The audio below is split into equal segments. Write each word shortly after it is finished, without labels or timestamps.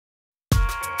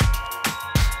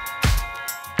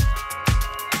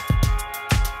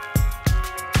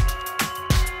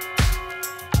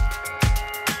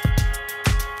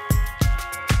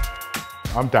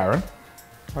I'm Darren.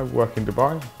 I work in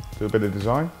Dubai, do a bit of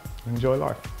design, enjoy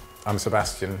life. I'm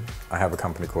Sebastian. I have a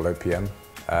company called OPM.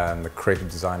 I'm the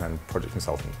creative designer and project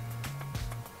consultant.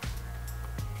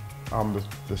 I'm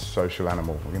the social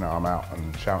animal. You know, I'm out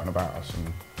and shouting about us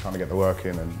and trying to get the work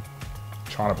in and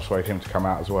trying to persuade him to come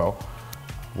out as well.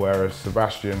 Whereas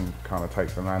Sebastian kind of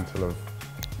takes the mantle of,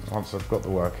 once I've got the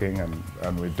work in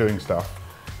and we're doing stuff,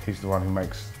 he's the one who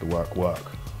makes the work work.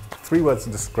 3 words to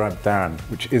describe Darren,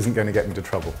 which isn't going to get me into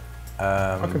trouble.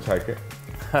 I can take it.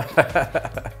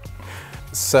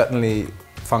 Certainly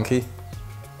funky,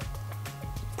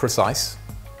 precise,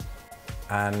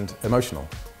 and emotional.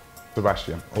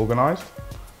 Sebastian, organised,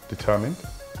 determined,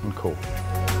 and cool.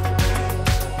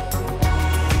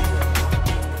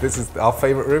 This is our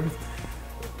favourite room.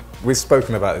 We've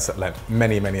spoken about this at length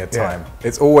many a time. Yeah.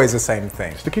 It's always the same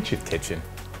thing. It's the kitchen. Kitchen.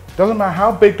 Doesn't matter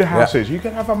how big the house is, you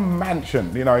can have a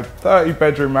mansion, you know,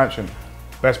 30-bedroom mansion.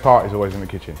 Best part is always in the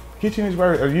kitchen. Kitchen is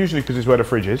where, usually because it's where the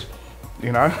fridge is,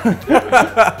 you know,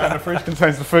 and the fridge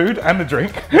contains the food and the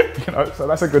drink, you know, so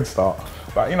that's a good start.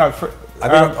 But, you know, I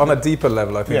think on a deeper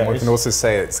level, I think we can also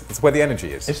say it's where the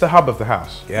energy is. It's the hub of the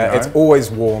house. Yeah, you know? It's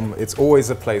always warm. It's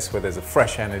always a place where there's a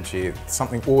fresh energy,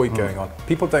 something always going on.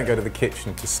 People don't go to the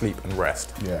kitchen to sleep and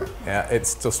rest. Yeah. Yeah,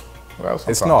 it's just, well,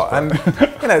 it's not. And,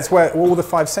 you know, it's where all the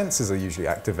 5 senses are usually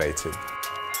activated.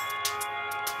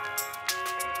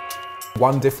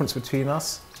 One difference between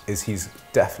us is he's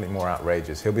definitely more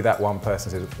outrageous. He'll be that one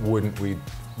person who says, wouldn't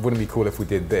it be cool if we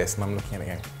did this? And I'm looking at it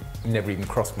going, never even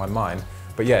crossed my mind.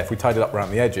 But yeah, if we tied it up around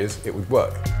the edges, it would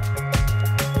work.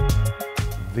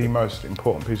 The most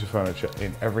important piece of furniture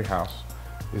in every house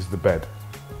is the bed.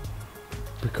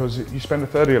 Because you spend a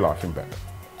third of your life in bed.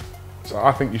 So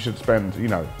I think you should spend, you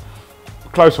know,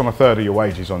 close on a third of your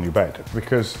wages on your bed,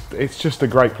 because it's just a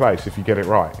great place if you get it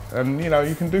right. And you know,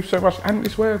 you can do so much, and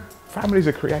it's where families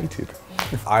are created.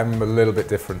 I'm a little bit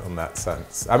different on that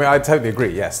sense. I mean, I totally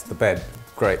agree, yes, the bed,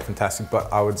 great, fantastic, but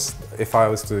if I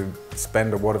was to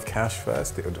spend a wad of cash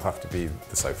first, it would have to be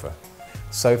the sofa.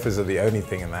 Sofas are the only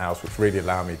thing in the house which really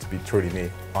allow me to be truly me.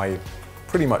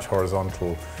 Pretty much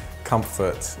horizontal,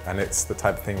 comfort, and it's the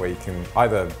type of thing where you can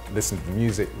either listen to the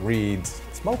music, read.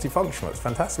 It's multifunctional. It's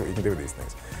fantastic what you can do with these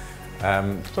things.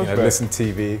 You know, listen to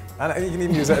TV, and you can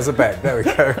even use it as a bed. There we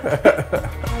go.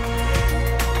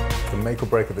 The make or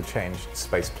break of the change,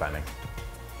 space planning.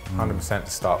 100%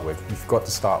 to start with. You've got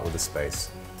to start with the space.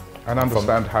 And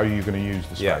understand how you're going to use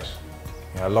the space. Yeah.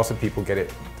 You know, a lot of people get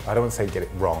it, I don't want to say get it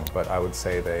wrong, but I would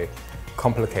say they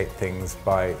complicate things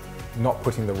by not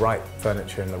putting the right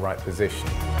furniture in the right position.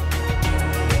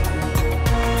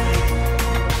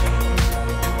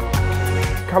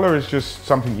 Colour is just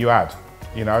something you add.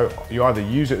 You know, you either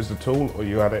use it as the tool or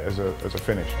you add it as a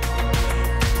finish.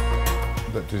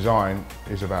 That design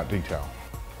is about detail.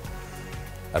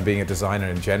 And being a designer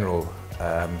in general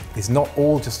is not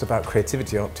all just about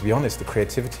creativity. To be honest, the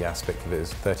creativity aspect of it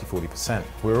is 30–40%.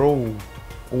 We're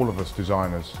all of us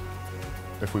designers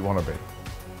if we want to be.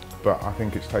 But I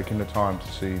think it's taking the time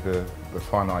to see the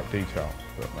finite detail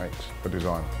that makes a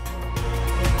design.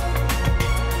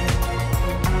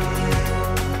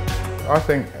 I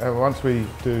think once we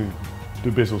do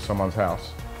Dubizzle someone's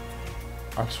house,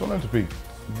 I just want them to be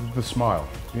the smile,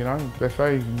 you know? If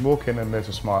they walk in and there's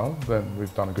a smile, then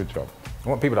we've done a good job. I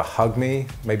want people to hug me,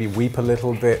 maybe weep a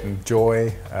little bit in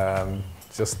joy,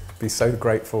 just be so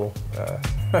grateful.